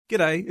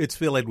G'day, it's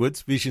Phil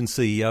Edwards, Vision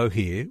CEO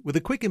here, with a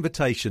quick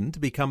invitation to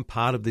become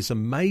part of this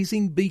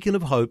amazing beacon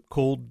of hope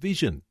called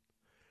Vision.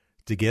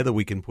 Together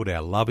we can put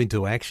our love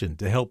into action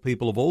to help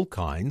people of all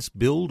kinds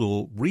build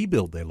or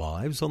rebuild their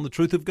lives on the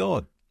truth of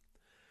God.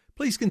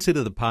 Please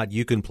consider the part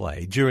you can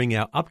play during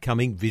our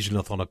upcoming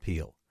Visionathon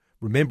appeal,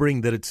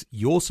 remembering that it's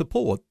your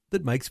support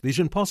that makes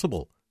Vision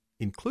possible,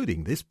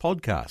 including this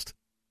podcast.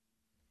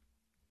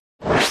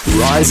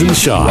 Rise and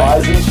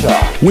Shine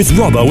with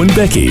Robbo and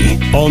Becky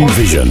on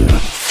Vision.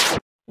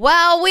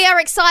 Well, we are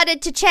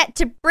excited to chat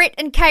to Brett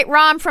and Kate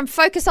Ryan from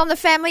Focus on the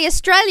Family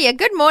Australia.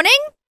 Good morning.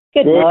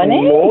 Good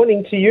morning. Good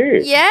morning to you.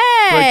 Yay.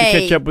 Great to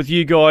catch up with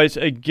you guys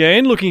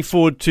again. Looking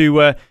forward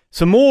to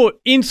some more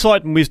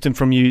insight and wisdom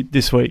from you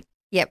this week.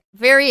 Yep,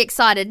 very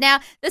excited. Now,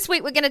 this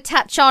week we're going to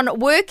touch on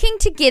working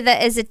together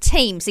as a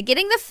team. So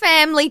getting the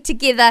family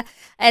together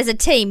as a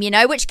team,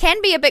 which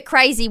can be a bit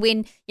crazy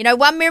when,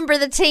 one member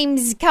of the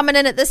team's coming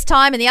in at this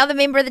time and the other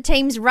member of the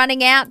team's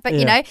running out. But,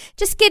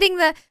 just getting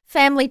the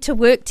family to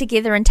work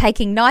together and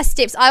taking nice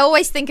steps. I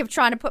always think of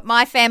trying to put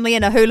my family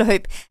in a hula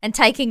hoop and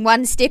taking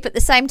one step at the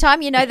same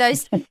time.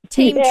 Those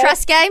team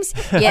trust games?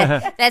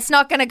 Yeah, that's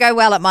not going to go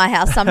well at my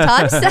house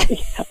sometimes. So.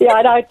 Yeah,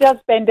 I know. It does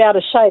bend out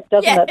of shape,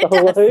 doesn't it, the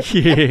hula hoop?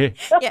 Yeah.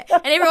 Yeah,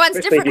 and everyone's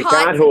Especially different if you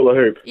heights. can't hula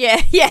hoop.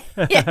 Yeah.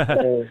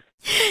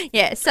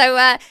 Yeah,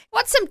 so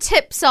what's some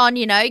tips on,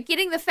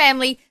 getting the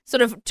family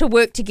sort of to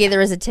work together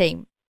as a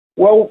team?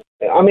 Well,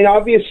 I mean,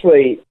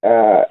 obviously,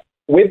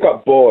 we've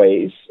got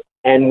boys,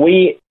 and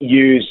we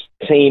use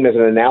team as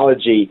an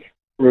analogy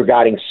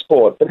regarding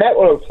sport, but that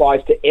one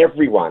applies to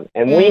everyone.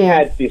 And we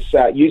had this,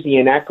 using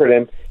an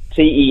acronym,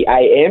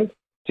 TEAM,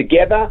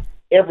 together,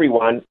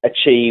 everyone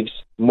achieves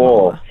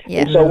more.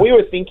 Yeah. And so we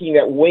were thinking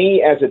that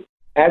we, as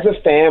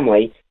a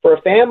family, for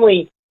a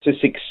family to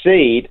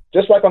succeed,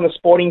 just like on the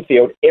sporting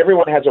field,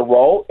 everyone has a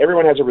role,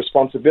 everyone has a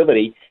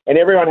responsibility, and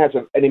everyone has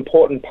an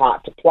important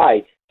part to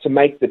play to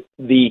make the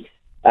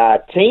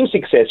team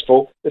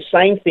successful. The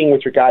same thing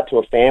with regard to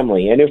a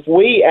family. And if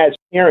we as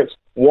parents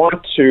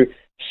want to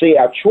see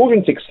our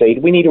children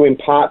succeed, we need to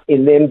impart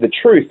in them the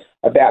truth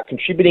about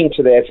contributing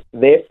to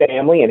their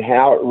family and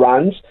how it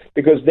runs,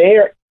 because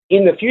they're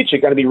in the future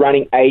going to be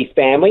running a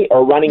family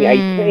or running a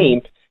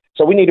team.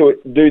 So we need to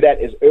do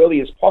that as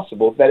early as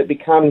possible, that it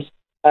becomes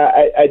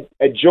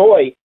a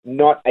joy,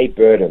 not a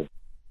burden.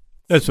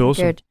 That's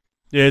awesome. Good.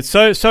 Yeah, it's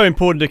so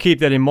important to keep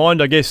that in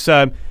mind. I guess,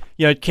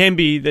 it can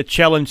be the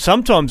challenge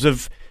sometimes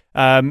of,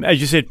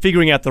 as you said,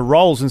 figuring out the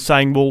roles and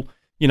saying, well,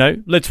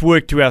 let's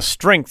work to our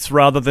strengths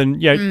rather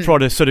than, try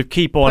to sort of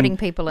keep on. Putting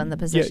people in the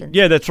position.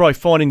 Yeah, that's right,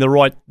 finding the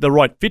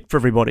right fit for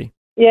everybody.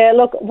 Yeah,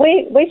 look,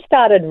 we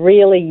started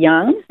really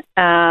young.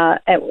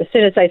 As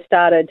soon as they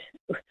started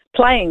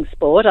playing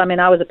sport, I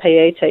mean, I was a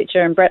PE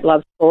teacher and Brett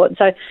loved sport.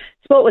 So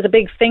sport was a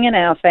big thing in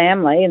our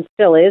family and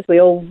still is. We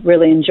all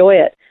really enjoy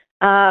it.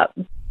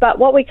 But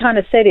what we kind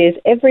of said is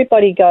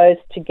everybody goes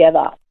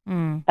together.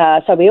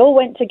 So we all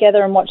went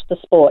together and watched the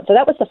sport. So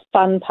that was the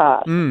fun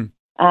part.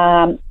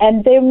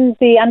 And then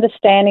the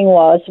understanding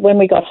was when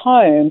we got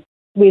home,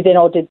 we then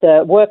all did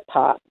the work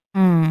part.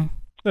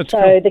 That's So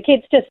cool. the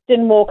kids just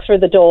didn't walk through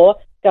the door,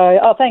 go,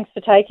 oh, thanks for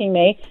taking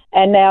me,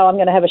 and now I'm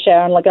going to have a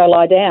shower and go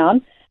lie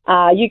down.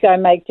 You go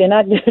make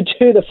dinner,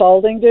 do the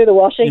folding, do the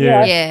washing.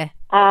 Yeah.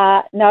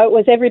 Yeah. No, it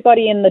was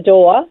everybody in the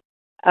door,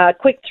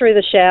 quick through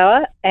the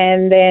shower,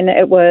 and then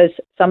it was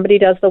somebody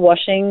does the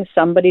washing,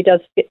 somebody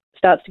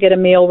starts to get a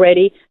meal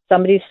ready,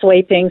 somebody's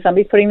sweeping,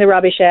 somebody's putting the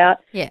rubbish out.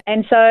 Yeah.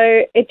 And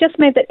so it just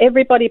meant that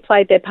everybody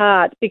played their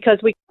part, because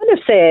we kind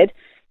of said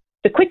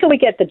the quicker we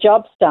get the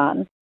jobs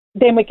done,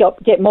 then we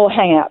get more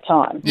hangout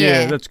time.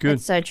 Yeah, that's good.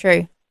 That's so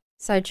true.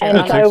 So true. And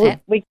I so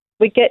like that.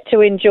 we get to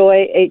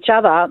enjoy each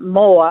other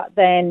more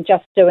than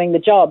just doing the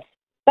jobs.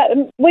 But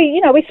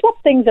we swap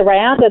things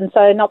around, and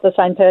so not the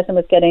same person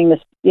was getting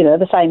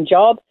the same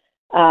job.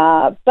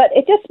 But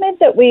it just meant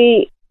that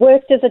we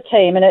worked as a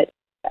team, and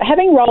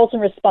having roles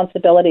and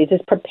responsibilities is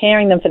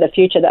preparing them for the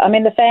future. I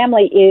mean, the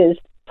family is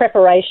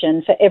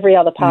preparation for every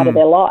other part of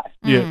their life.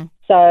 Yeah.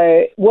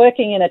 So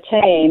working in a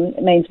team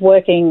means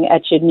working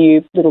at your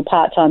new little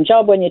part-time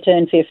job when you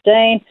turn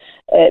 15.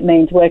 It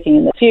means working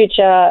in the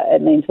future.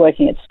 It means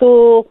working at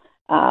school,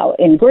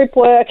 in group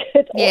work.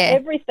 It's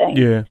everything.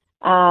 Yeah.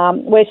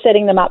 We're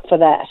setting them up for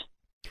that.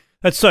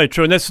 That's so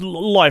true, and that's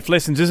life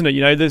lessons, isn't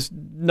it? There's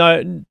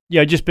no,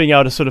 just being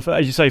able to sort of,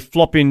 as you say,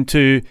 flop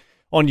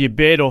on your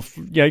bed or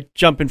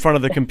jump in front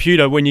of the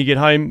computer when you get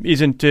home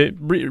isn't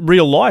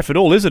real life at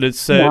all, is it?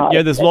 It's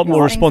there's a lot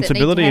more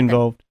responsibility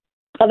involved.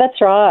 Oh, that's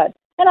right.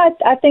 And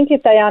I think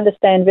if they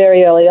understand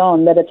very early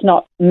on that it's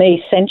not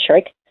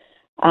me-centric,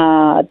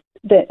 that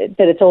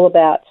it's all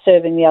about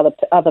serving the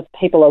other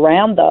people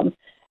around them,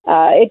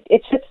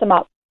 it sets them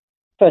up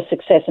for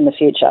success in the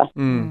future.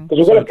 Because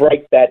we've got to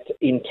break that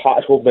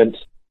entitlement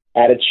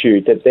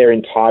attitude that they're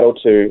entitled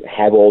to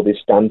have all this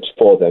done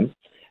for them,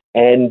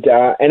 and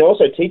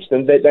also teach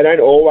them that they don't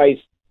always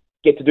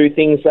get to do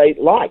things they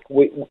like.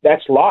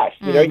 That's life.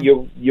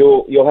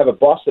 You'll have a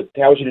boss that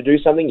tells you to do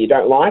something you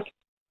don't like.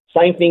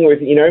 Same thing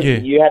with,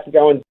 you have to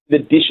go and do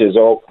the dishes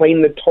or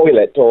clean the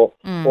toilet or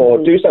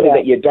do something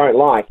that you don't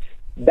like.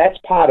 That's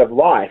part of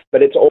life,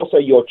 but it's also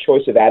your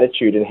choice of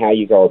attitude and how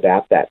you go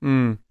about that.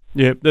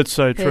 Yeah, that's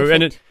so true.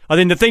 Perfect. And I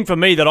think the thing for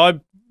me that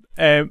I'm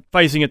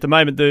facing at the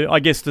moment, I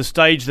guess the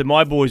stage that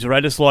my boys are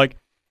at, it's like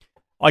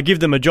I give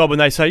them a job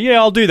and they say, yeah,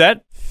 I'll do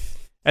that.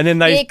 And then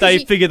they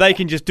figure they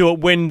can just do it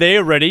when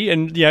they're ready.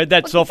 And,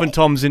 that's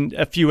oftentimes in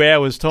a few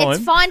hours' time.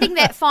 It's finding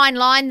that fine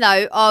line,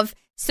 though, of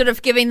sort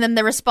of giving them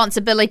the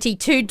responsibility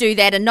to do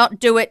that and not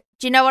do it.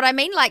 Do you know what I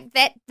mean? Like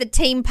that, the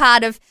team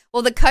part of,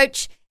 the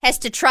coach has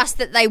to trust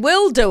that they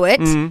will do it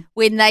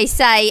when they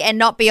say and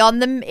not be on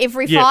them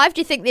every 5.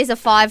 Do you think there's a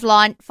fine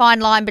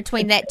line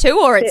between that too,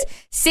 or it's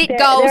set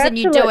goals and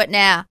you do it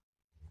now?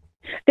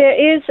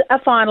 There is a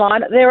fine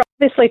line. There are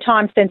obviously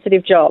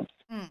time-sensitive jobs.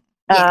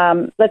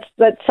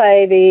 Let's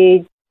say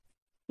the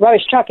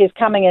rubbish truck is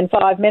coming in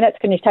 5 minutes.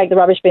 Can you take the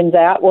rubbish bins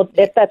out? Well,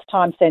 that's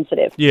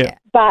time-sensitive. Yeah.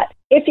 But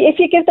if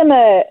you give them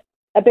a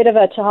bit of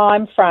a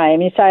time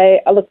frame, you say,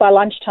 look, by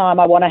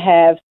lunchtime I want to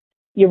have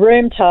your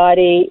room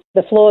tidy,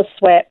 the floors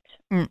swept,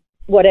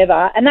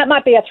 whatever, and that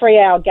might be a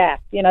 3-hour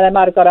gap. They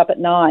might have got up at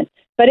 9.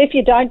 But if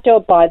you don't do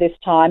it by this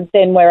time,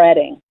 then we're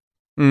adding.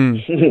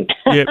 Yep.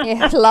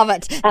 Yeah, I love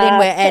it. Then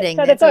we're adding.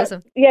 So that's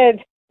awesome. Yeah,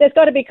 there's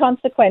got to be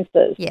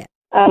consequences. Yeah.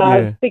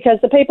 Because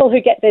the people who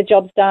get their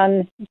jobs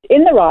done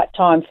in the right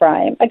time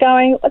frame are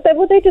going,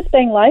 well, they're just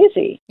being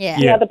lazy. Yeah.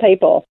 The other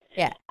people.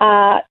 Yeah.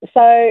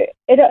 So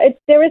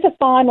there is a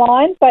fine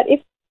line, but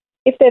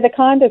if they're the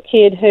kind of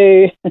kid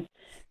who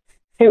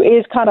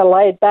is kind of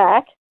laid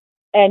back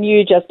and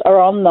you just are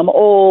on them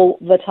all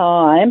the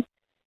time,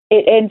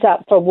 it ends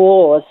up for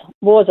war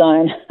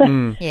zone.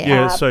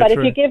 So but true.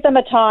 if you give them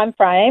a time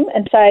frame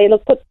and say,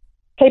 look,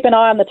 keep an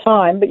eye on the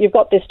time, but you've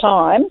got this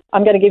time,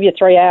 I'm going to give you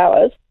 3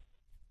 hours.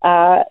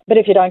 But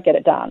if you don't get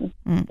it done,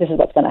 this is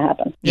what's going to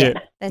happen. Yeah.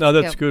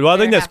 That's good. Well, I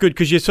think that's good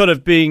because you're sort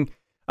of being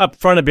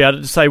upfront about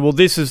it to say, well,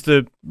 this is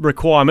the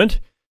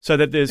requirement so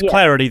that there's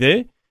clarity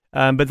there.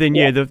 But then,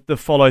 the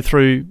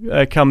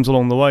follow-through comes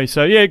along the way.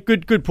 So,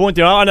 good point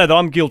there. I know that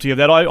I'm guilty of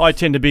that. I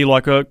tend to be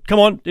like, come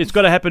on, it's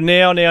got to happen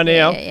now.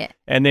 Yeah.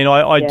 And then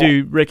I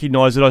do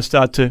recognise that I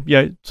start to,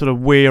 sort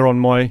of wear on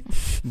my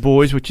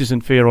boys, which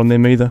isn't fair on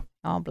them either.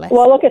 Oh, bless.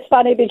 Well, look, it's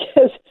funny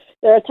because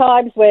there are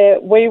times where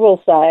we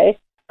will say,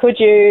 could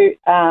you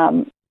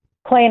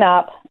clean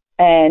up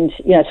and,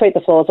 sweep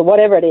the floors or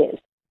whatever it is?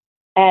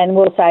 And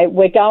we'll say,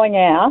 we're going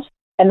out.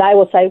 And they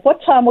will say,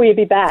 what time will you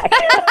be back?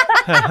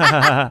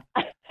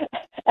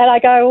 And I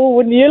go, oh,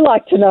 wouldn't you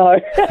like to know?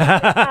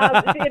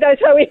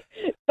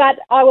 But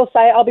I will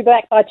say, I'll be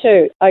back by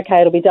 2.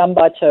 Okay, it'll be done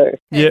by 2.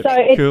 Yeah, so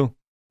it's, cool.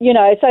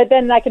 So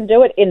then they can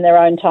do it in their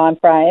own time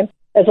frame,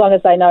 as long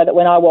as they know that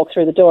when I walk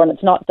through the door and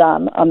it's not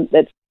done,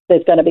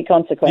 there's going to be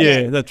consequences.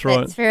 Yeah, that's right.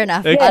 That's fair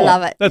enough. Excellent. I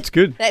love it. That's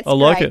good. That's I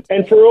like great. it.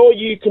 And for all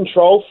you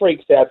control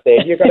freaks out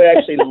there, you've got to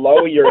actually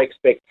lower your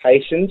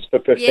expectations for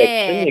perfection.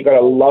 Yeah. You've got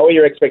to lower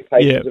your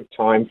expectations of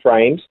time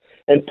frames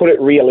and put it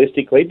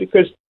realistically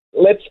because,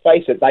 let's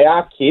face it, they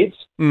are kids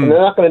and they're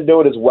not going to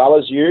do it as well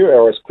as you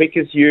or as quick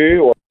as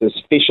you or as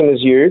efficient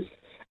as you.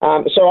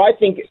 So I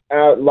think,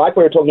 like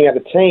we were talking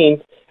about the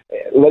team,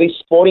 these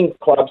sporting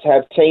clubs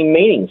have team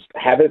meetings.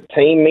 Have a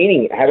team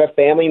meeting, have a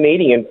family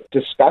meeting and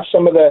discuss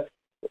some of the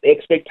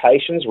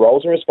expectations,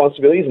 roles and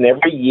responsibilities, and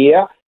every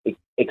year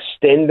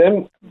extend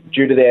them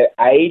due to their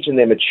age and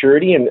their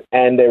maturity and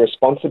their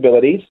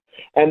responsibilities,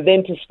 and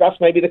then discuss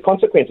maybe the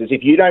consequences.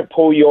 If you don't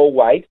pull your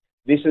weight,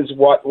 this is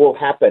what will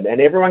happen. And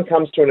everyone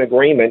comes to an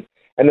agreement,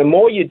 and the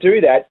more you do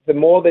that, the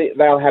more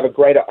they'll have a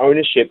greater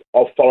ownership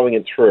of following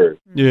it through.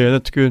 Yeah,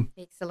 that's good.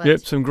 Excellent. Yep,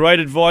 some great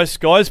advice,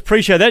 guys.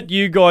 Appreciate that.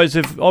 You guys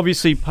have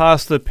obviously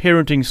passed the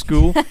parenting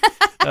school,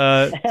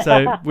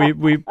 so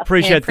we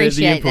appreciate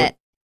the input. That.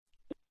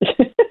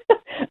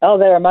 Oh,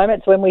 there are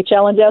moments when we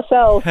challenge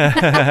ourselves.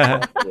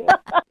 And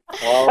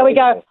we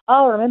go,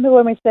 remember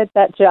when we said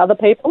that to other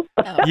people?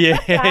 Yeah.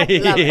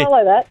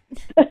 Follow that.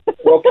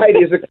 Well, Kate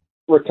is a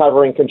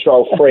recovering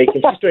control freak,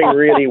 and she's doing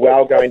really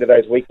well going to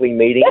those weekly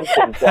meetings.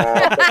 And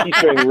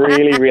she's doing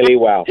really, really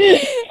well.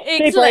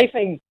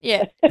 Debriefing.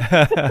 Yeah.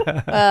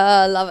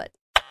 I love it.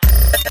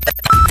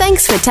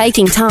 Thanks for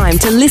taking time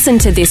to listen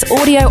to this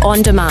audio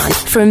on demand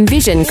from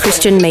Vision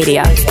Christian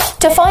Media.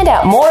 To find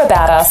out more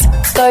about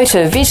us, go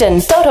to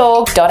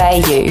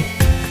vision.org.au.